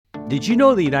Did you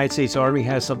know the United States Army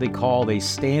has something called a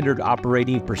Standard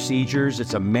Operating Procedures?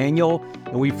 It's a manual,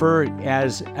 and we refer it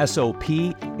as SOP.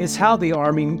 It's how the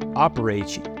Army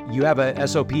operates. You have a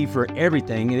SOP for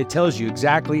everything, and it tells you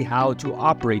exactly how to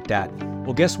operate that.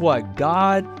 Well, guess what?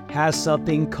 God has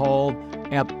something called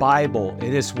a Bible.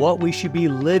 It is what we should be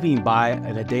living by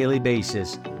on a daily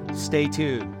basis. Stay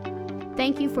tuned.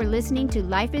 Thank you for listening to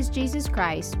Life is Jesus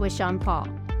Christ with Sean Paul.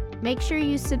 Make sure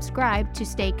you subscribe to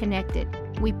stay connected.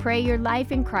 We pray your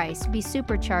life in Christ be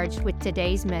supercharged with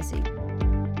today's message.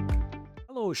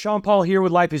 Hello, Sean Paul here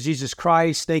with Life is Jesus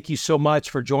Christ. Thank you so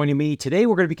much for joining me. Today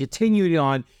we're going to be continuing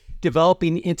on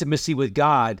developing intimacy with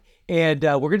God. And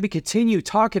we're going to be continue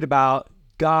talking about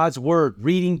God's Word,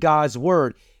 reading God's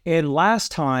Word. And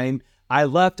last time I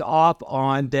left off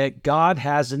on that God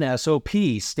has an SOP,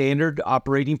 Standard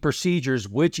Operating Procedures,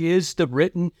 which is the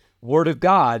written Word of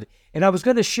God. And I was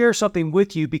going to share something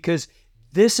with you because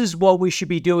this is what we should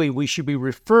be doing. We should be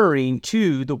referring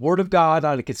to the Word of God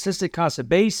on a consistent, constant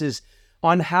basis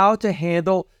on how to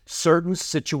handle certain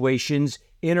situations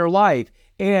in our life.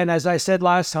 And as I said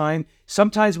last time,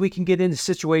 sometimes we can get into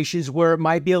situations where it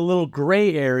might be a little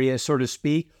gray area, so to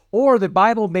speak, or the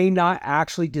Bible may not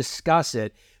actually discuss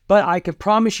it. But I can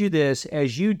promise you this,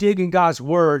 as you dig in God's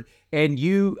Word and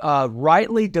you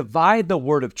rightly divide the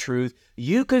Word of truth,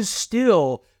 you can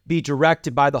still be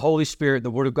directed by the Holy Spirit,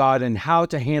 the Word of God, and how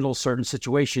to handle certain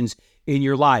situations in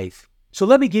your life. So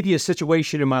let me give you a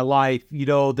situation in my life. You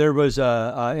know, there was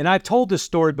and I've told this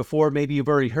story before, maybe you've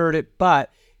already heard it,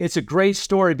 but it's a great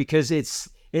story because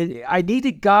I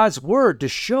needed God's Word to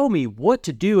show me what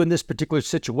to do in this particular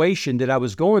situation that I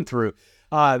was going through.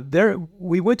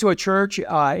 We went to a church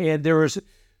and there was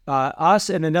us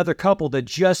and another couple that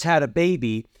just had a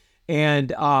baby,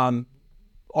 and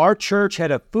our church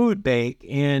had a food bank,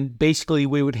 and basically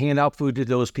we would hand out food to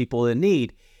those people in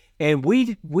need. And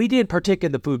we didn't partake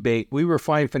in the food bank. We were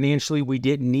fine financially. We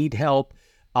didn't need help.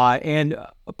 And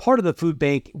a part of the food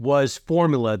bank was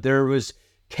formula. There was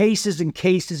cases and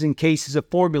cases and cases of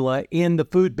formula in the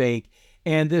food bank.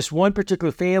 And this one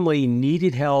particular family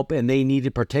needed help, and they needed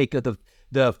to partake of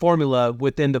the formula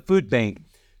within the food bank.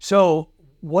 So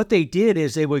what they did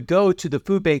is they would go to the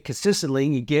food bank consistently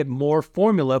and get more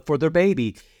formula for their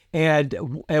baby.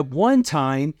 And at one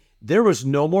time, there was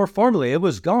no more formula. It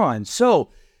was gone.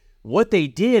 So what they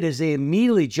did is they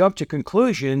immediately jumped to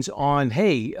conclusions on,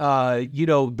 hey,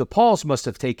 the Pauls must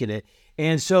have taken it.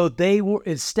 And so they were,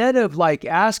 instead of like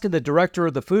asking the director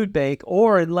of the food bank,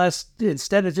 or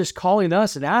instead of just calling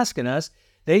us and asking us,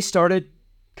 they started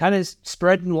kind of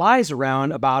spreading lies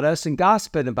around about us and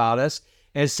gossiping about us,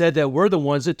 and said that we're the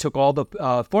ones that took all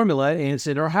the formula and it's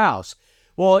in our house.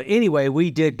 Well, anyway, we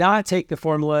did not take the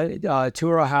formula to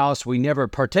our house. We never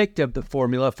partaked of the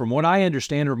formula. From what I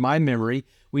understand, or my memory,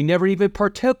 we never even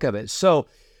partook of it. So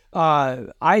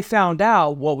I found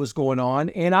out what was going on,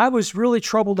 and I was really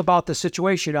troubled about the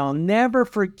situation. I'll never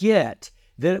forget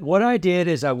that what I did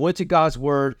is I went to God's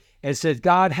Word and said,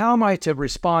 God, how am I to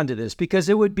respond to this? Because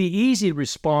it would be easy to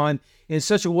respond in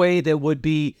such a way that would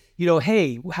be,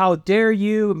 hey, how dare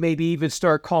you? Maybe even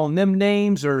start calling them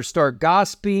names or start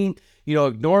gossiping,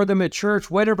 ignore them at church,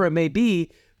 whatever it may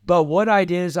be. But what I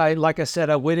did is, like I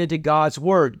said, I went into God's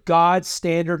Word, God's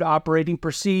Standard Operating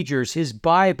Procedures, His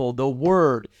Bible, the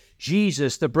Word,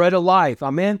 Jesus, the bread of life.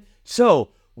 Amen.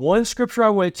 So one scripture I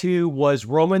went to was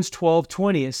Romans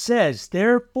 12:20. It says,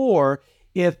 therefore,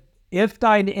 if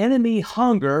thine enemy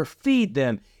hunger, feed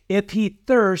them. If he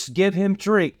thirst, give him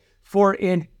drink. For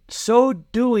in so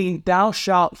doing, thou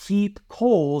shalt heap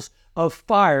coals of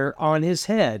fire on his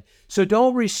head. So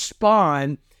don't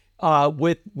respond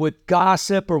with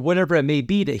gossip or whatever it may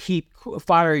be to heap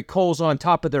fiery coals on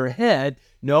top of their head.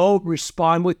 No,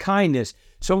 respond with kindness.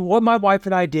 So what my wife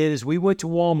and I did is we went to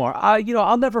Walmart.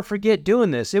 I'll never forget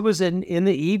doing this. It was in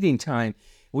the evening time.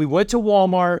 We went to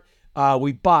Walmart.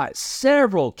 We bought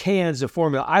several cans of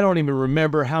formula. I don't even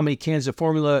remember how many cans of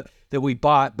formula that we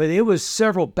bought, but it was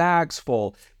several bags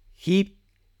full. Heap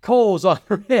coals on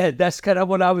her head. That's kind of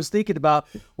what I was thinking about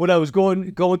when I was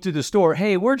going through the store.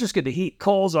 Hey, we're just going to heap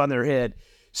coals on their head.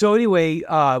 So anyway,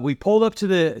 we pulled up to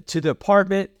the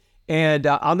apartment, and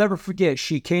I'll never forget.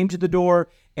 She came to the door,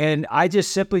 and I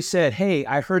just simply said, hey,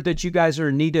 I heard that you guys are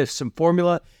in need of some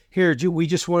formula. Here, we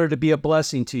just wanted to be a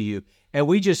blessing to you. And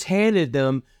we just handed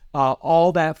them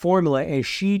all that formula, and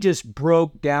she just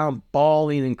broke down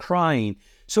bawling and crying.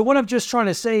 So what I'm just trying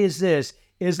to say is this,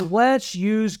 is let's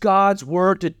use God's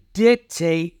Word to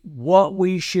dictate what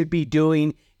we should be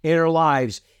doing in our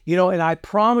lives. And I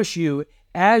promise you,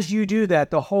 as you do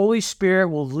that, the Holy Spirit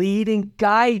will lead and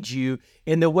guide you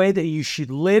in the way that you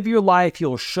should live your life.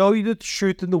 He'll show you the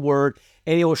truth in the Word,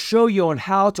 and it will show you on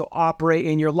how to operate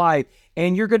in your life.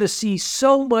 And you're going to see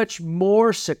so much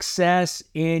more success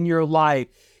in your life.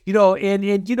 We're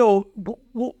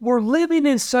living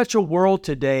in such a world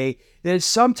today that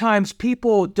sometimes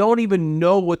people don't even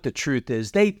know what the truth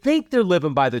is. They think they're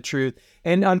living by the truth.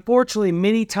 And unfortunately,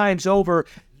 many times over,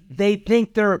 they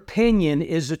think their opinion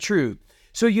is the truth.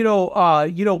 So,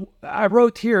 I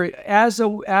wrote here, as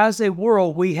a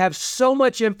world, we have so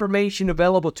much information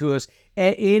available to us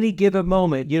at any given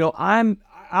moment.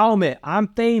 I'll admit, I'm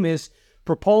famous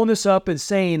for pulling this up and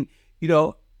saying,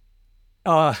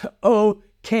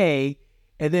 okay,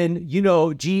 and then,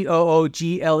 Google.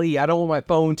 I don't want my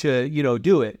phone to,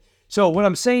 do it. So what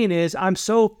I'm saying is I'm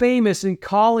so famous in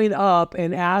calling up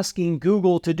and asking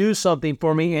Google to do something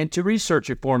for me and to research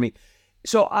it for me.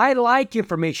 So I like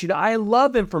information. I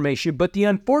love information. But the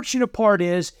unfortunate part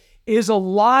is a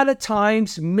lot of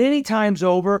times, many times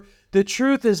over, the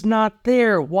truth is not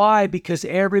there. Why? Because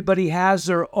everybody has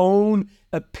their own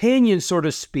opinion, so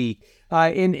to speak.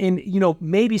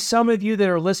 Maybe some of you that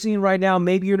are listening right now,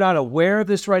 maybe you're not aware of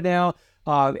this right now.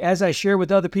 As I share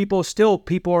with other people, still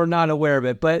people are not aware of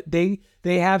it, but they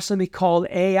have something called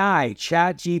AI,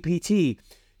 Chat GPT.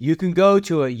 You can go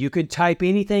to it, you can type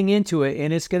anything into it,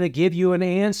 and it's going to give you an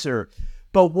answer.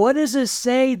 But what does it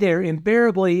say there?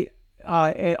 Invariably,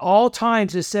 at all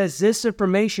times, it says this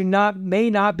information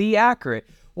may not be accurate.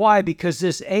 Why? Because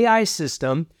this AI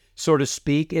system, so to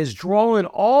speak, is drawing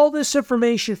all this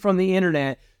information from the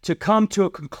internet to come to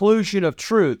a conclusion of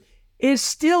truth. It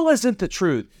still isn't the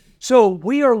truth. So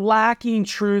we are lacking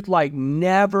truth like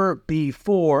never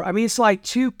before. I mean, it's like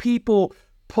two people,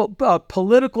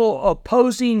 political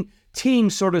opposing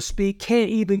teams, so to speak,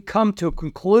 can't even come to a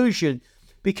conclusion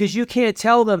because you can't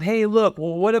tell them, hey, look,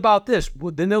 well, what about this?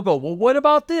 Well, then they'll go, well, what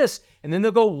about this? And then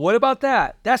they'll go, what about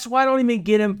that? That's why I don't even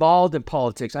get involved in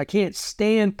politics. I can't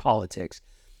stand politics.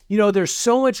 There's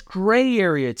so much gray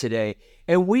area today,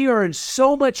 and we are in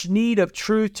so much need of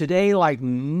truth today like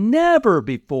never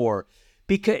before.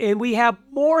 And we have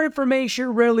more information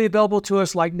readily available to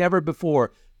us like never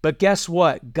before. But guess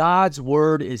what? God's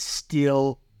word is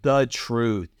still the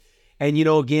truth. And,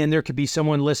 again, there could be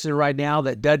someone listening right now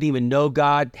that doesn't even know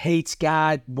God, hates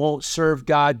God, won't serve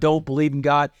God, don't believe in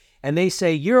God. And they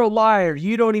say, you're a liar.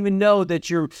 You don't even know that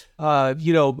you're,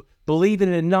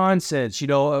 believing in nonsense,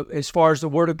 as far as the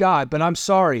word of God. But I'm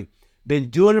sorry. Been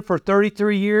doing it for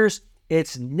 33 years.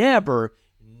 It's never,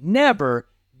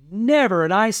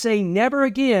 and I say never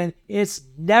again, it's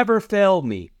never failed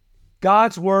me.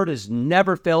 God's word has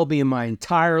never failed me in my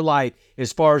entire life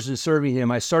as far as in serving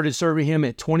him. I started serving him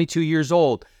at 22 years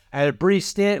old. I had a brief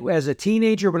stint as a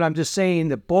teenager, but I'm just saying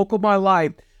the bulk of my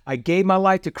life, I gave my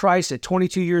life to Christ at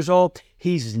 22 years old.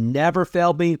 He's never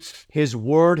failed me. His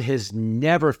word has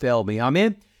never failed me.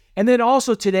 Amen. And then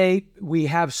also today, we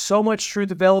have so much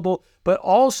truth available, but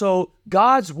also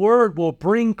God's word will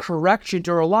bring correction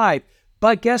to our life.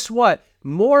 But guess what?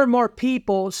 More and more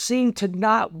people seem to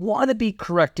not want to be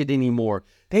corrected anymore.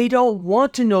 They don't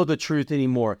want to know the truth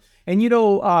anymore. And,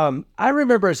 I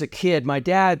remember as a kid, my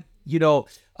dad,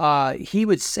 he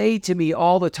would say to me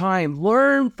all the time,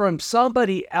 learn from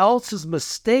somebody else's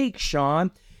mistakes,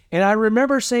 Sean. And I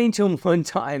remember saying to him one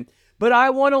time, but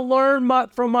I want to learn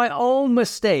from my own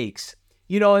mistakes.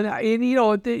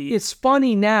 It's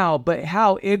funny now, but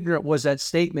how ignorant was that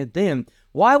statement then?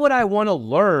 Why would I want to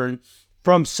learn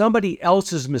from somebody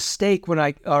else's mistake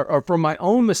or from my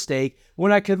own mistake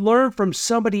when I could learn from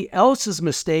somebody else's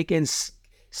mistake and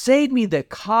save me the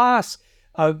cost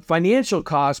of financial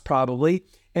cost probably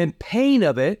and pain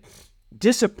of it,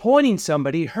 disappointing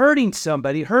somebody, hurting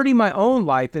my own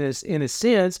life in a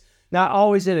sense, not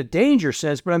always in a danger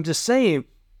sense, but I'm just saying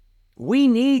we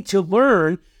need to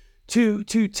learn to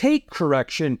take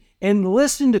correction and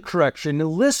listen to correction and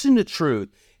listen to truth.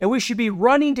 And we should be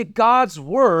running to God's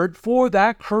word for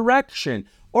that correction.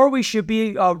 Or we should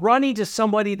be running to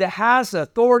somebody that has the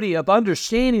authority of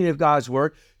understanding of God's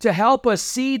word to help us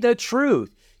see the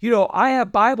truth. I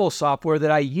have Bible software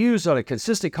that I use on a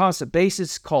consistent, constant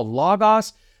basis called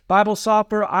Logos Bible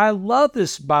software. I love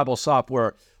this Bible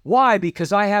software. Why?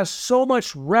 Because I have so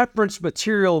much reference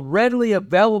material readily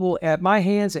available at my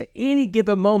hands at any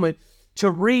given moment to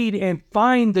read and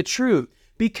find the truth.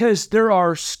 Because there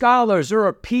are scholars, there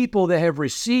are people that have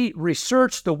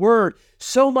researched the word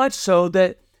so much so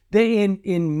that they,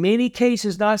 in many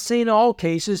cases, not saying all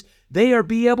cases, they are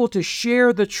be able to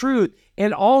share the truth.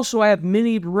 And also I have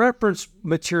many reference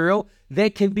material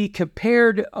that can be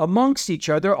compared amongst each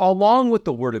other along with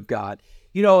the word of God.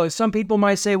 Some people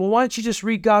might say, well, why don't you just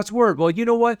read God's word? Well, you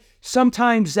know what?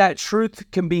 Sometimes that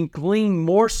truth can be gleaned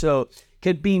more so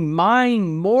can be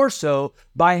mined more so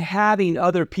by having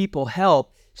other people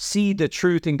help see the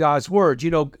truth in God's word.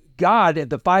 God at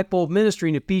the fivefold ministry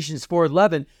in Ephesians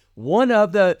 4:11, one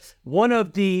of the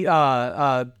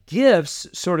gifts,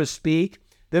 so to speak,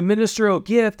 the ministerial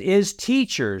gift is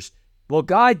teachers. Well,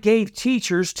 God gave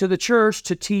teachers to the church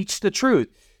to teach the truth.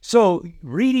 So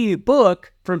reading a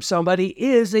book from somebody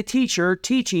is a teacher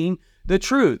teaching the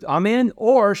truth. Amen?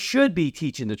 Or should be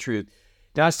teaching the truth.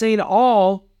 Not saying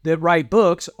all that write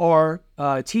books are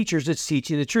teachers that's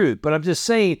teaching the truth, but I'm just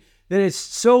saying that it's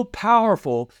so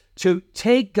powerful to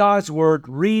take God's word,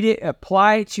 read it,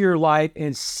 apply it to your life,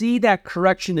 and see that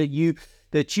correction that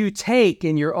you take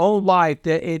in your own life,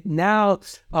 that it now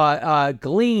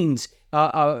gleans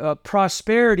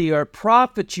prosperity or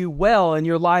profits you well in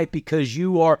your life because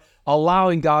you are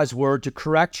allowing God's word to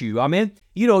correct you. Amen?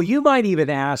 You might even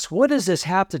ask, what does this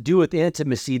have to do with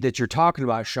intimacy that you're talking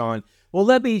about, Sean? Well,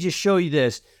 let me just show you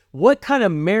this. What kind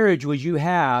of marriage would you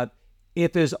have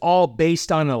if it's all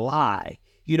based on a lie?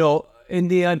 And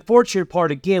the unfortunate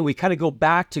part, again, we kind of go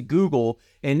back to Google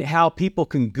and how people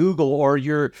can Google, or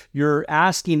you're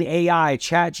asking AI,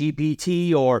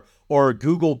 ChatGPT or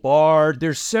Google Bard.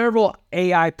 There's several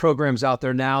AI programs out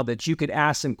there now that you could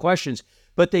ask them questions.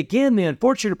 But again, the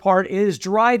unfortunate part is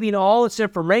driving all its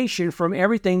information from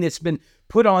everything that's been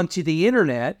put onto the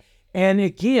internet. And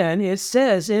again, it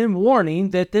says in warning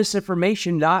that this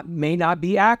information may not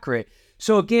be accurate.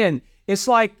 So again, it's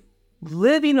like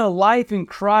living a life in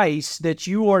Christ that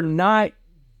you are not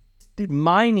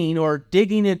mining or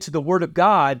digging into the Word of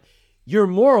God. You're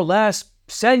more or less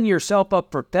setting yourself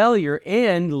up for failure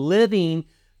and living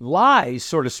lies,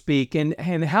 so to speak. And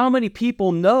how many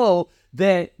people know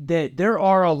that there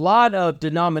are a lot of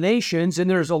denominations and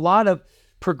there's a lot of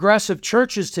progressive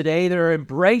churches today that are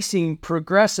embracing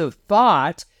progressive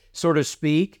thought, so to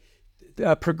speak,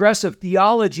 progressive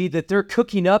theology that they're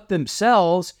cooking up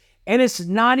themselves, and it's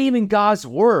not even God's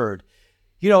word.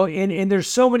 And there's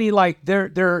so many, like,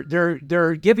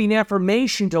 they're giving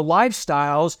affirmation to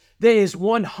lifestyles that is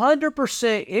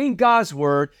 100% in God's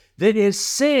word, that is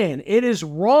sin. It is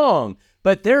wrong,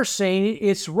 but they're saying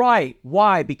it's right.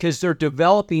 Why? Because they're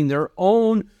developing their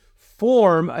own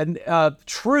form of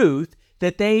truth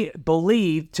that they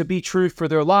believe to be truth for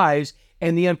their lives.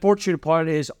 And the unfortunate part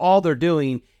is all they're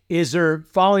doing is they're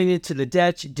falling into the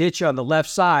ditch on the left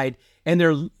side, and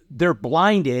they're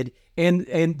blinded,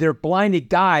 and they're blinded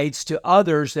guides to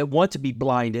others that want to be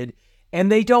blinded,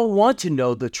 and they don't want to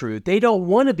know the truth. They don't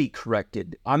want to be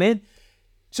corrected. Amen?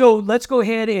 So let's go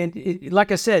ahead and,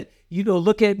 like I said,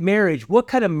 look at marriage. What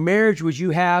kind of marriage would you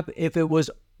have if it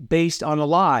was based on a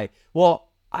lie? Well,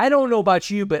 I don't know about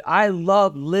you, but I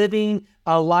love living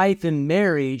a life in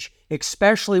marriage,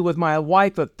 especially with my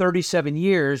wife of 37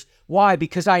 years. Why?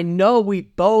 Because I know we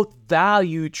both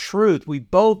value truth. We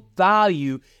both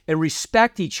value and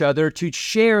respect each other to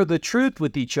share the truth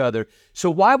with each other.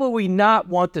 So why would we not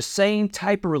want the same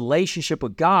type of relationship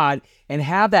with God and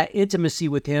have that intimacy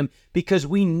with Him? Because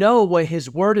we know what His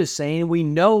Word is saying. We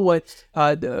know what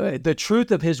the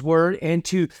truth of His Word, and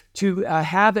to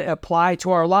have it apply to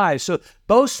our lives. So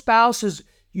both spouses,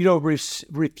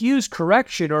 refuse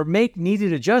correction or make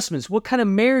needed adjustments. What kind of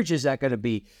marriage is that going to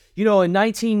be? In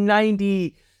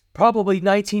 1990, probably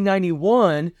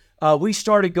 1991, we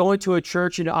started going to a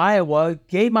church in Iowa,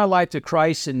 gave my life to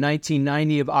Christ in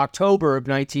 1990, of October of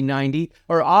 1990,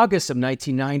 or August of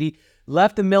 1990,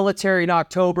 left the military in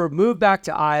October, moved back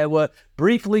to Iowa,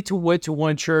 briefly went to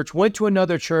one church, went to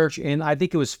another church, and I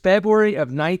think it was February of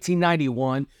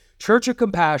 1991, Church of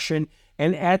Compassion.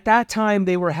 And at that time,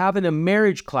 they were having a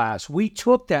marriage class. We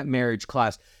took that marriage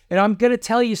class. And I'm going to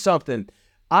tell you something.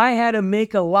 I had to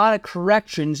make a lot of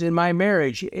corrections in my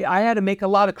marriage. I had to make a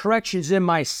lot of corrections in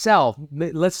myself.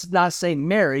 Let's not say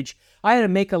marriage. I had to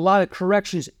make a lot of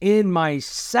corrections in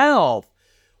myself.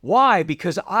 Why?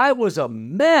 Because I was a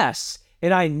mess,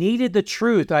 and I needed the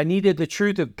truth. I needed the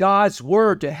truth of God's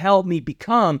word to help me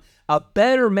become a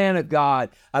better man of God,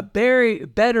 a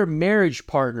better marriage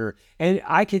partner. And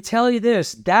I can tell you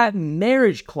this, that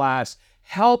marriage class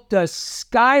helped us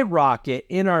skyrocket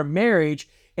in our marriage.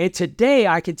 And today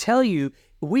I can tell you,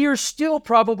 we are still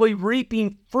probably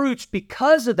reaping fruits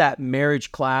because of that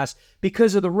marriage class,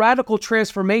 because of the radical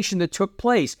transformation that took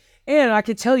place. And I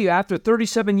can tell you, after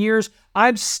 37 years,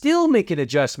 I'm still making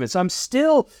adjustments. I'm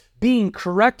still being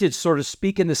corrected, so to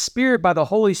speak, in the Spirit by the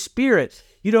Holy Spirit.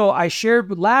 I shared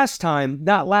not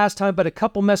last time, but a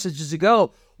couple messages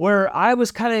ago, where I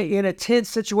was kind of in a tense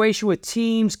situation with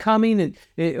teams coming,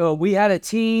 and we had a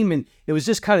team, and it was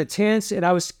just kind of tense, and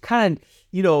I was kind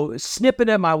of, snipping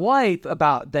at my wife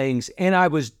about things, and I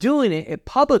was doing it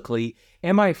publicly,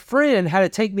 And my friend had to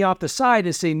take me off the side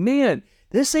and say, man,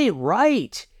 this ain't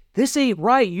right. This ain't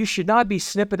right. You should not be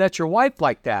snipping at your wife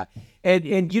like that.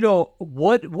 And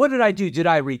what did I do? Did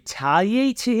I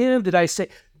retaliate to him? Did I say,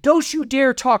 don't you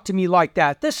dare talk to me like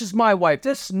that. This is my wife.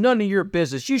 This is none of your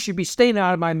business. You should be staying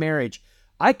out of my marriage.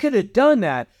 I could have done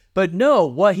that. But no,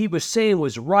 what he was saying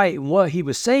was right. And what he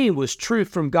was saying was truth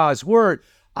from God's word.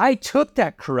 I took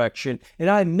that correction and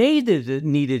I made the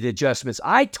needed adjustments.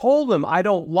 I told him I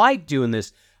don't like doing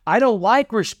this. I don't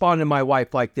like responding to my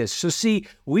wife like this. So see,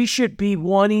 we should be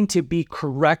wanting to be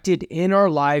corrected in our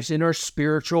lives, in our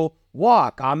spiritual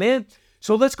walk. Amen.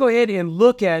 So let's go ahead and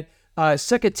look at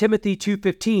 2 Timothy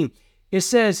 2:15. It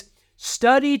says,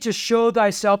 study to show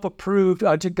thyself approved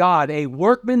unto God, a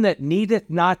workman that needeth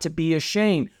not to be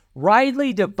ashamed,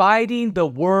 rightly dividing the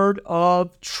word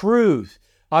of truth.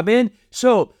 Amen.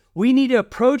 So we need to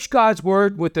approach God's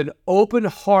word with an open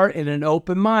heart and an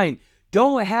open mind.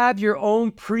 Don't have your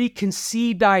own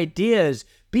preconceived ideas.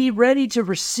 Be ready to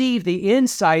receive the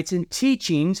insights and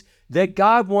teachings that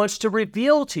God wants to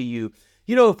reveal to you.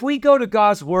 If we go to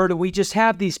God's word and we just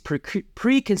have these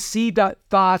preconceived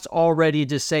thoughts already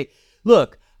to say,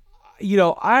 look,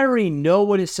 I already know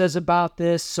what it says about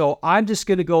this, so I'm just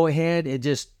going to go ahead and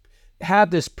just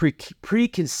have this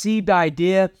preconceived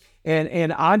idea,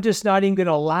 and I'm just not even going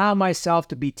to allow myself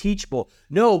to be teachable.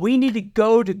 No, we need to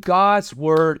go to God's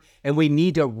word, and we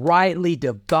need to rightly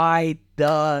divide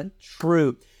the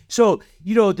truth. So,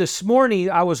 this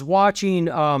morning I was watching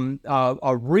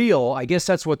a reel, I guess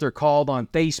that's what they're called on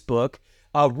Facebook,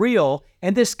 a reel,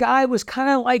 and this guy was kind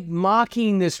of like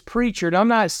mocking this preacher. And I'm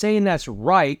not saying that's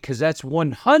right, because that's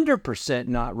 100%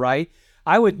 not right.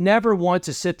 I would never want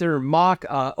to sit there and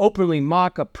openly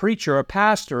mock a preacher, a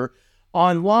pastor,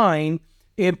 online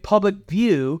in public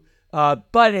view.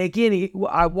 But again,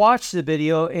 I watched the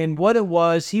video, and what it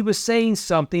was, he was saying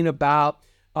something about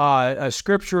a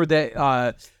scripture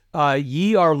that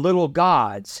ye are little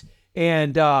gods.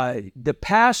 And the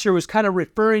pastor was kind of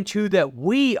referring to that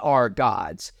we are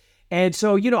gods. And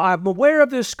so, I'm aware of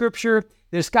this scripture.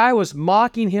 This guy was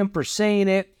mocking him for saying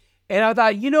it. And I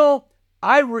thought,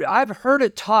 I've heard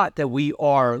it taught that we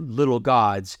are little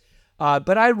gods.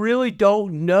 But I really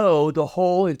don't know the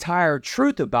whole entire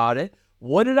truth about it.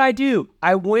 What did I do?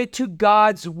 I went to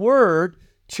God's word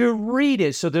to read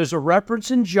it. So there's a reference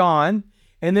in John,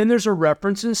 and then there's a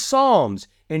reference in Psalms.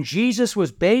 And Jesus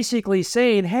was basically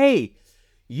saying, hey,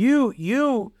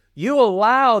 you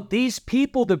allowed these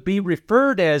people to be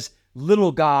referred as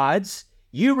little gods.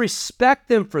 You respect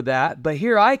them for that. But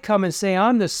here I come and say,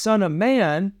 I'm the Son of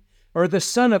Man, or the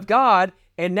Son of God,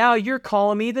 and now you're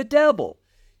calling me the devil.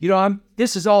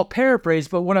 This is all paraphrased,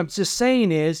 but what I'm just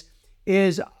saying is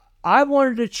I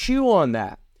wanted to chew on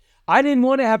that. I didn't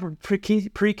want to have a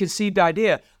preconceived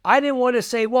idea. I didn't want to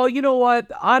say, well, you know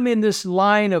what? I'm in this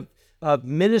line of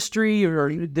ministry,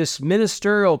 or this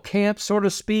ministerial camp, so to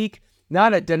speak,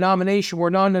 not a denomination. We're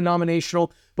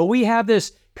non-denominational, but we have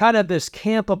this kind of this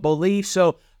camp of belief.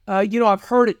 So, I've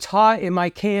heard it taught in my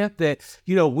camp that,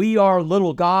 we are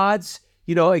little gods,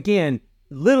 again,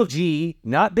 little g,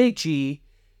 not big G.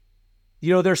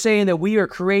 They're saying that we are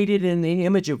created in the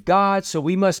image of God, so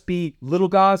we must be little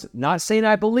gods. Not saying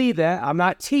I believe that. I'm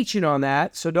not teaching on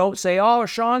that. So don't say, oh,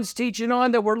 Sean's teaching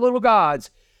on that we're little gods.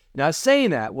 Not saying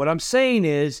that. What I'm saying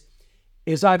is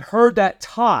I've heard that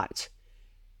taught,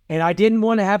 and I didn't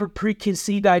want to have a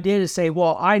preconceived idea to say,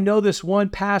 well, I know this one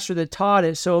pastor that taught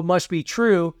it, so it must be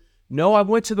true. No, I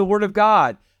went to the Word of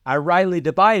God. I rightly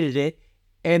divided it,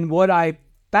 and what I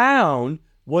found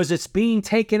was it's being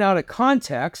taken out of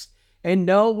context. And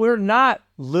no, we're not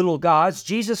little gods.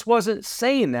 Jesus wasn't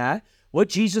saying that. What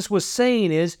Jesus was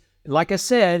saying is, like I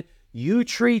said, you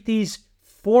treat these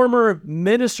former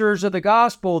ministers of the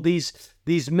gospel, these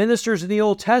ministers of the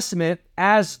Old Testament,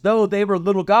 as though they were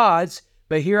little gods.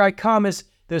 But here I come as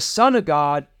the Son of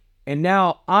God, and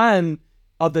now I'm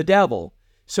of the devil.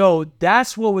 So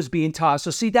that's what was being taught.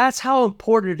 So see, that's how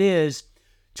important it is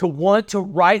to want to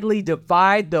rightly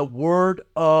divide the word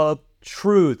of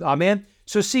truth. Amen.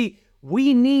 So see,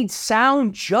 we need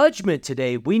sound judgment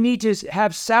today. We need to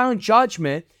have sound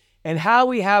judgment, and how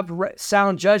we have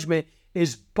sound judgment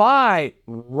is by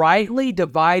rightly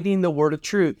dividing the word of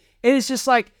truth. And it's just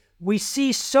like we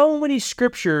see so many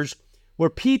scriptures where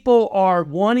people are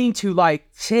wanting to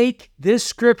take this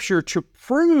scripture to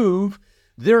prove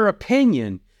their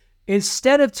opinion,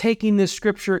 instead of taking this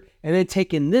scripture and then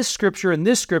taking this scripture and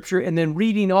then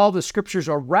reading all the scriptures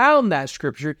around that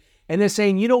scripture and then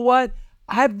saying, you know what?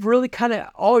 I've really kind of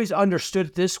always understood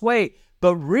it this way,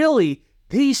 but really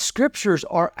these scriptures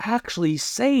are actually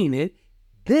saying it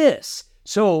this.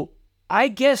 So I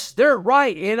guess they're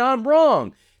right and I'm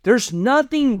wrong. There's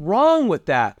nothing wrong with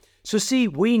that. So see,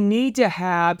 we need to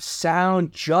have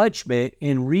sound judgment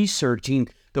in researching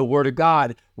the Word of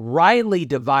God, rightly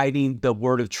dividing the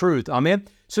word of truth. Amen.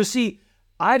 So see,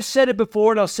 I've said it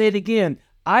before and I'll say it again.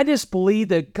 I just believe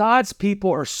that God's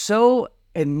people are so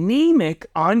anemic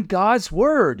on God's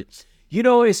word.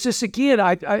 It's just, again,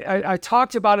 I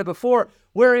talked about it before,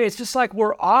 where it's just like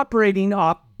we're operating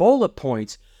off bullet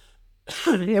points.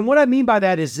 And what I mean by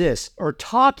that is this, or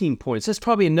talking points. That's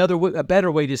probably a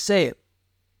better way to say it.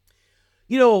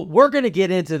 We're going to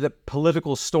get into the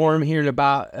political storm here in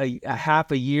about a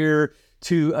half a year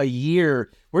to a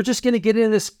year. We're just going to get into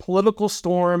this political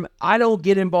storm. I don't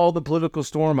get involved in the political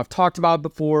storm. I've talked about it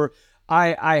before.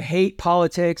 I hate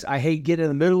politics. I hate getting in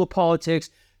the middle of politics.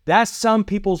 That's some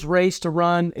people's race to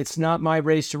run. It's not my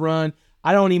race to run.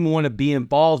 I don't even want to be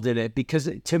involved in it because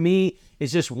to me,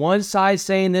 it's just one side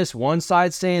saying this, one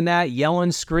side saying that,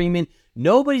 yelling, screaming.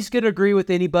 Nobody's going to agree with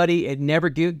anybody. It never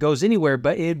goes anywhere,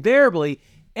 but invariably,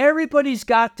 everybody's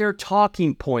got their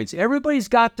talking points. Everybody's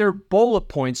got their bullet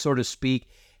points, so to speak,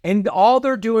 and all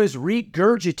they're doing is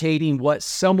regurgitating what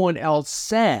someone else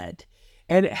said.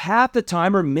 And half the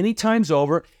time, or many times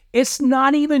over, it's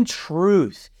not even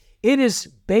truth. It is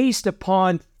based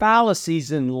upon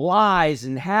fallacies and lies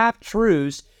and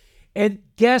half-truths. And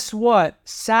guess what?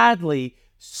 Sadly,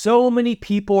 so many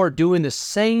people are doing the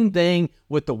same thing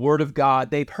with the Word of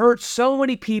God. They've heard so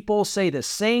many people say the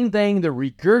same thing. They're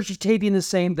regurgitating the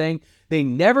same thing. They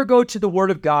never go to the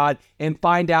Word of God and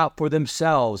find out for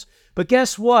themselves. But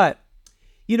guess what?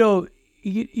 To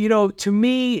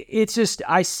me, it's just,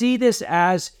 I see this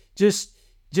as just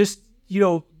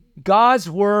God's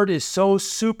Word is so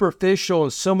superficial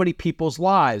in so many people's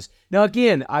lives. Now,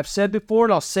 again, I've said before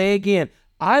and I'll say again,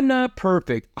 I'm not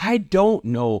perfect. I don't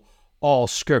know all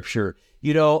Scripture.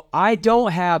 I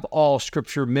don't have all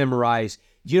Scripture memorized.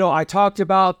 I talked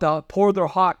about the pour their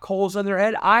hot coals on their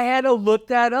head. I had to look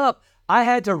that up. I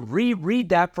had to reread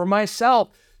that for myself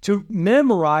to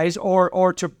memorize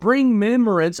or to bring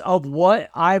remembrance of what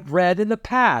I've read in the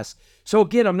past. So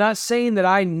again, I'm not saying that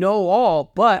I know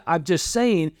all, but I'm just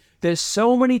saying that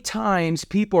so many times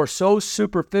people are so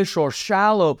superficial or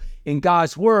shallow in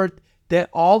God's Word that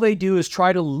all they do is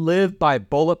try to live by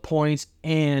bullet points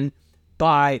and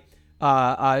by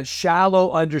a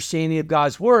shallow understanding of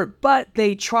God's Word, but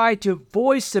they try to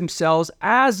voice themselves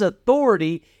as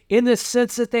authority in the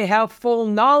sense that they have full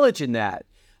knowledge in that.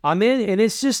 Amen. And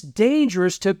it's just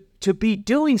dangerous to be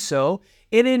doing so.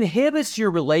 It inhibits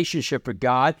your relationship with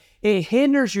God. It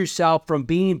hinders yourself from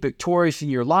being victorious in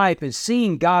your life and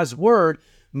seeing God's Word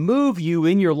move you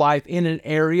in your life in an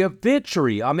area of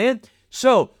victory. Amen.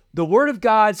 So the Word of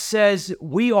God says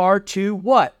we are to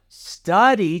what?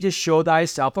 Study to show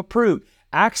thyself approved.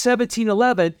 Acts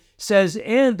 17:11 says,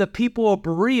 and the people of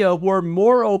Berea were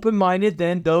more open-minded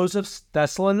than those of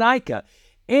Thessalonica,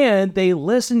 and they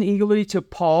listened eagerly to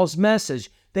Paul's message.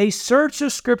 They searched the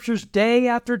Scriptures day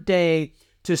after day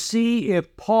to see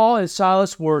if Paul and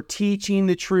Silas were teaching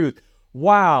the truth.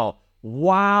 Wow,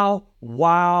 wow,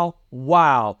 wow,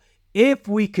 wow. If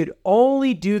we could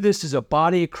only do this as a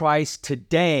body of Christ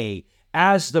today,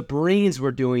 as the Bereans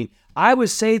were doing, I would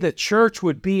say the church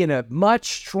would be in a much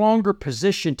stronger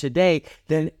position today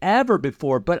than ever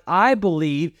before. But I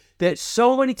believe that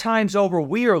so many times over,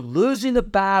 we are losing the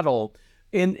battle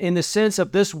in the sense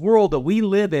of this world that we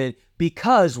live in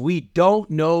because we don't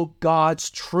know God's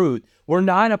truth. We're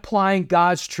not applying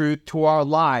God's truth to our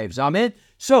lives. Amen?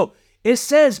 So it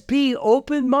says be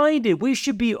open-minded. We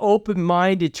should be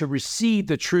open-minded to receive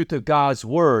the truth of God's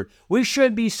Word. We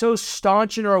shouldn't be so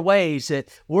staunch in our ways that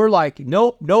we're like,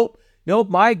 nope,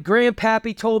 my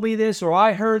grandpappy told me this, or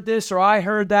I heard this, or I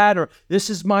heard that, or this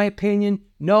is my opinion.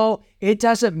 No, it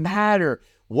doesn't matter.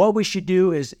 What we should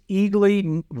do is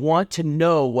eagerly want to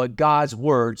know what God's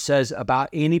Word says about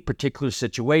any particular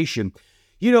situation.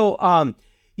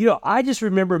 I just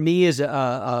remember me as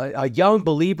a young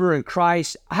believer in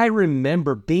Christ. I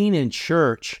remember being in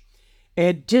church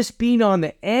and just being on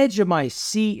the edge of my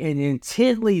seat and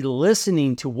intently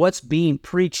listening to what's being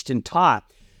preached and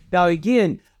taught. Now,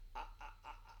 again,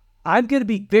 I'm going to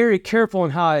be very careful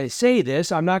in how I say this.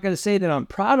 I'm not going to say that I'm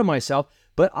proud of myself,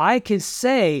 but I can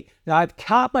say that I've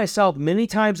caught myself many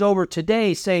times over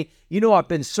today saying, I've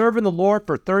been serving the Lord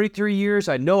for 33 years.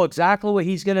 I know exactly what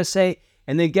He's going to say.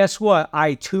 And then guess what?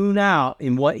 I tune out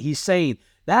in what He's saying.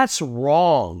 That's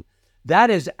wrong. That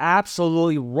is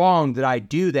absolutely wrong that I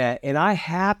do that. And I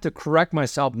have to correct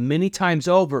myself many times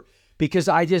over because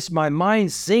my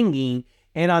mind's singing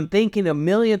and I'm thinking a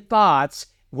million thoughts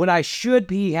when I should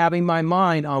be having my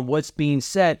mind on what's being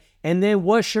said. And then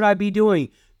what should I be doing?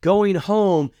 going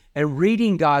home and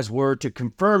reading God's word to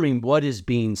confirming what is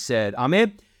being said.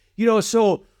 Amen.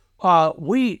 So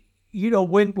when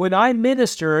I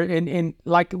minister and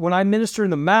like when I minister in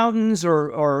the mountains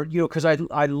or because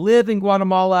I live in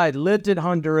Guatemala, I lived in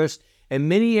Honduras, and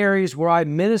many areas where I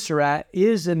minister at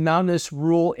is in mountainous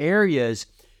rural areas.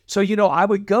 So, I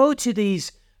would go to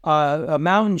these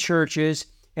mountain churches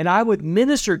and I would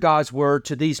minister God's word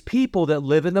to these people that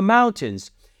live in the mountains.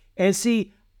 And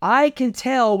see, I can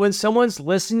tell when someone's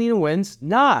listening and when's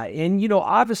not. And,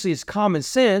 obviously it's common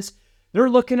sense. They're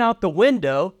looking out the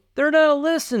window. They're not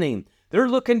listening. They're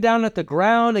looking down at the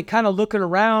ground and kind of looking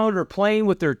around or playing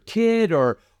with their kid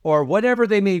or whatever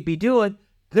they may be doing.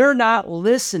 They're not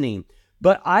listening.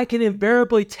 But I can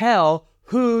invariably tell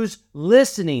who's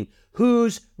listening,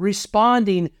 who's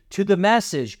responding to the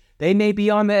message. They may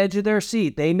be on the edge of their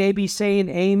seat. They may be saying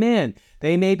amen.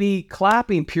 They may be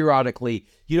clapping periodically.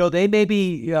 They may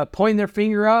be pointing their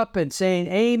finger up and saying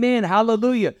amen,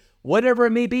 hallelujah, whatever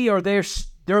it may be, or they're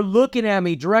looking at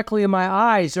me directly in my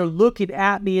eyes. They're looking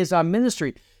at me as I'm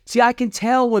ministering. See, I can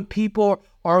tell when people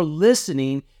are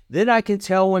listening, then I can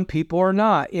tell when people are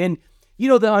not. And,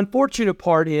 the unfortunate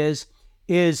part is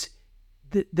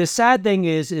the sad thing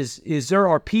is there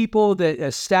are people that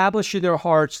establish in their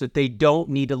hearts that they don't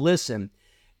need to listen.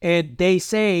 And they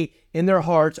say in their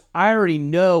hearts, I already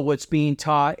know what's being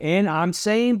taught. And I'm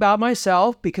saying about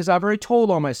myself because I've already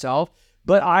told on myself,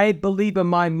 but I believe in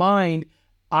my mind,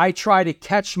 I try to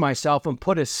catch myself and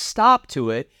put a stop to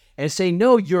it and say,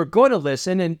 no, you're going to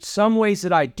listen. And some ways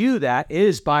that I do that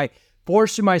is by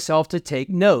forcing myself to take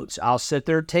notes. I'll sit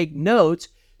there and take notes.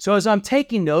 So as I'm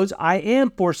taking notes, I am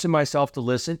forcing myself to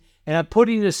listen, and I'm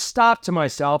putting a stop to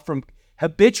myself from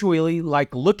habitually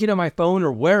like looking at my phone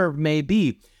or wherever it may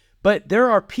be. But there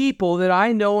are people that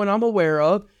I know and I'm aware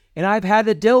of, and I've had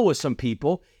to deal with some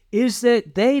people, is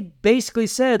that they basically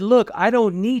said, look, I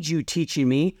don't need you teaching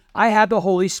me. I have the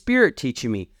Holy Spirit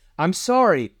teaching me. I'm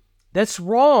sorry. That's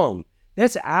wrong.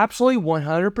 That's absolutely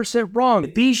 100% wrong.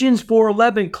 Ephesians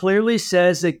 4:11 clearly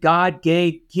says that God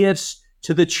gave gifts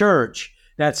to the church.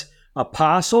 That's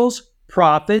apostles,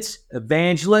 prophets,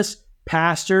 evangelists,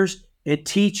 pastors, and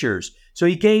teachers. So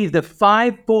he gave the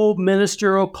fivefold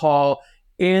ministerial call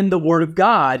in the Word of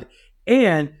God.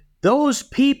 And those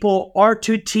people are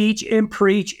to teach and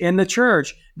preach in the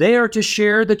church. They are to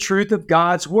share the truth of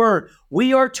God's Word.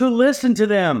 We are to listen to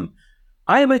them.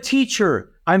 I am a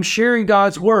teacher. I'm sharing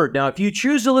God's Word. Now, if you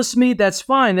choose to listen to me, that's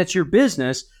fine. That's your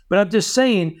business. But I'm just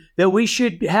saying that we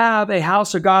should have a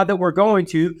house of God that we're going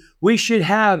to. We should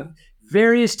have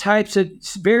various teachers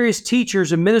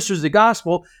and ministers of the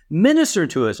gospel minister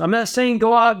to us. I'm not saying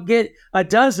go out and get a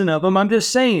dozen of them. I'm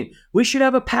just saying we should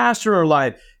have a pastor in our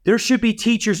life. There should be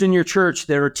teachers in your church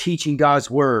that are teaching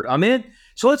God's word. Amen?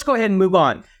 So let's go ahead and move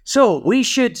on. So we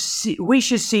should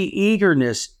see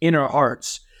eagerness in our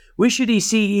hearts. We should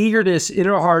see eagerness in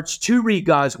our hearts to read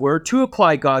God's word, to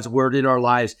apply God's word in our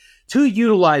lives, to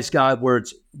utilize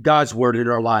God's word in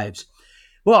our lives.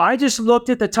 Well, I just looked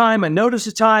at the time and noticed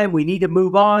the time. We need to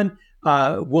move on.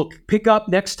 We'll pick up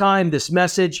next time this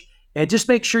message, and just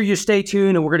make sure you stay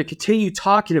tuned. And we're going to continue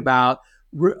talking about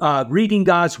reading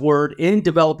God's word and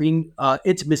developing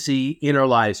intimacy in our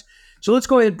lives. So let's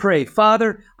go ahead and pray.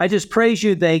 Father, I just praise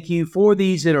you and thank you for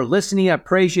these that are listening. I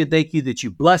praise you and thank you that you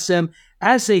bless them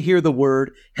as they hear the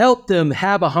word. Help them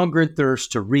have a hunger and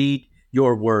thirst to read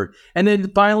your word. And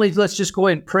then finally, let's just go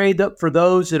ahead and pray that for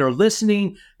those that are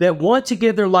listening that want to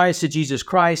give their lives to Jesus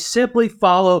Christ, simply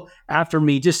follow after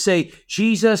me. Just say,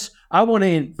 Jesus, I want to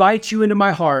invite you into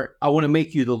my heart. I want to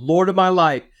make you the Lord of my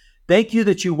life. Thank you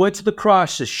that you went to the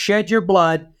cross to shed your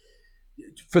blood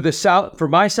for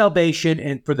my salvation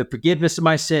and for the forgiveness of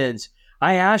my sins.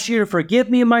 I ask you to forgive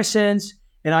me of my sins,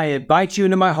 and I invite you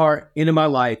into my heart, into my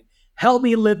life. Help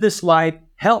me live this life.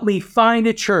 Help me find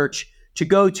a church to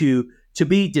go to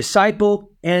be discipled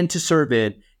and to serve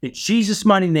in. In Jesus'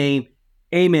 mighty name,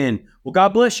 amen. Well,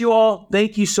 God bless you all.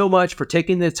 Thank you so much for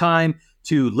taking the time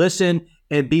to listen,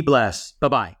 and be blessed.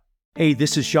 Bye-bye. Hey,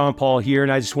 this is Sean Paul here, and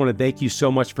I just want to thank you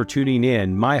so much for tuning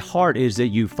in. My heart is that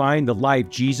you find the life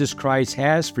Jesus Christ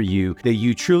has for you, that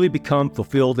you truly become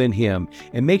fulfilled in Him.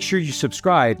 And make sure you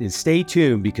subscribe and stay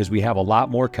tuned because we have a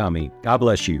lot more coming. God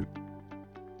bless you.